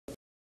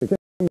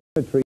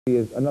Symmetry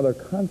is another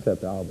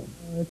concept album.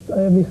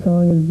 Every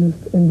song is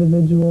just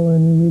individual,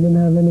 and we didn't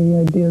have any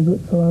ideas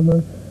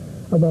whatsoever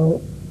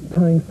about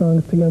tying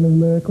songs together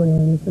lyrically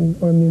or anything,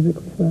 or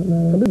musically for that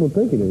matter. Some people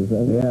think it is.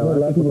 Yeah, a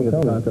lot of people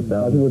tell me. A lot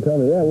of people tell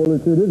me, yeah, well,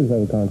 it is the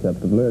same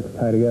concept. The lyrics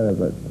tie together,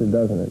 but it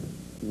doesn't.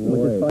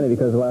 Which is funny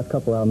because the last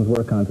couple albums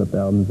were concept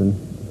albums, and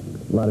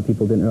a lot of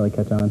people didn't really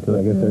catch on to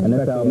it. And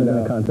this album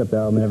isn't a concept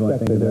album, and everyone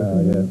thinks it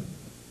is. I guess.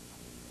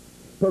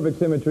 Perfect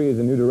Symmetry is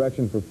a new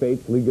direction for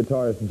Fates. Lead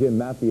guitarist Jim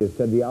Matheos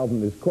said the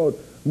album is, quote,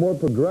 more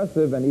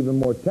progressive and even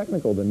more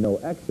technical than No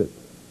Exit.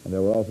 And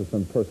there were also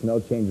some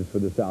personnel changes for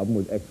this album,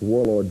 with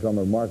ex-Warlord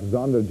drummer Mark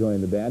Zonder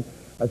joining the band.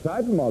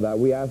 Aside from all that,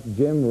 we asked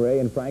Jim, Ray,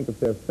 and Frank if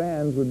their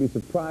fans would be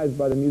surprised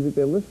by the music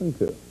they listen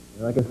to.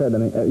 Like I said, I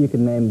mean, you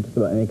can name just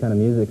about any kind of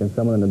music, and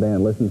someone in the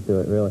band listens to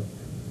it, really.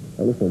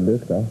 I listen to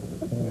disco.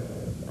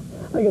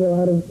 I get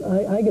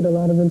a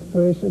lot of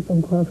inspiration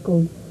from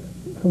classical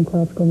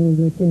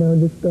music. You know,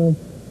 just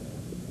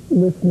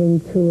listening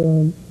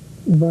to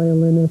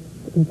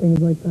violinists and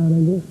things like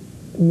that.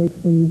 It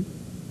makes me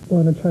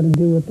want to try to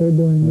do what they're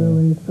doing,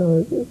 really.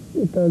 So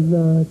it does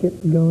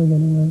get me going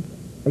anyway.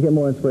 I get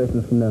more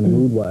inspiration from them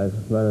mood-wise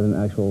rather than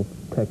actual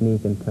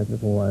technique and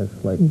technical-wise,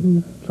 like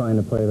trying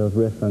to play those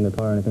riffs on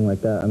guitar or anything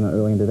like that. I'm not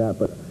really into that,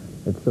 but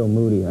it's so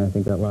moody, and I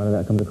think that a lot of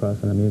that comes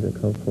across in the music,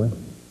 hopefully.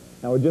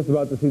 Now, we're just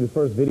about to see the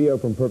first video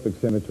from Perfect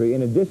Symmetry.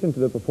 In addition to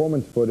the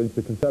performance footage,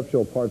 the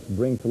conceptual parts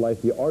bring to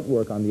life the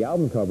artwork on the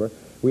album cover.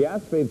 We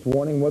asked Fates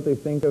Warning what they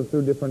think of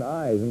Through Different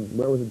Eyes, and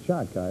where was it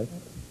shot, guys?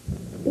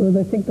 It was,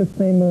 I think, the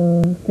same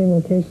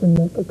location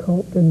that the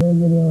Cult did their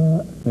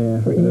video at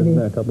for Edie. There's been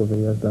a couple of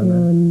videos done there.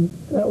 And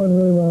that went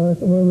really well.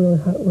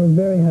 We're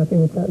very happy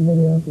with that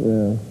video.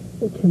 Yeah.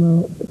 It came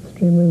out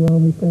extremely well,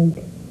 we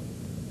think,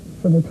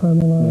 for the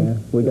time allowed. Yeah,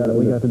 we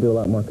got to do a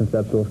lot more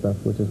conceptual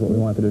stuff, which is what we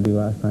wanted to do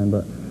last time,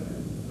 but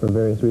for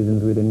various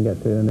reasons we didn't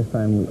get to, and this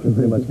time we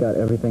pretty much got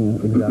everything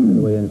exactly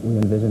the way we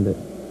envisioned it.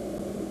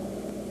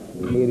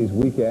 80s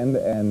weekend,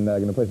 and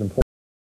going to play some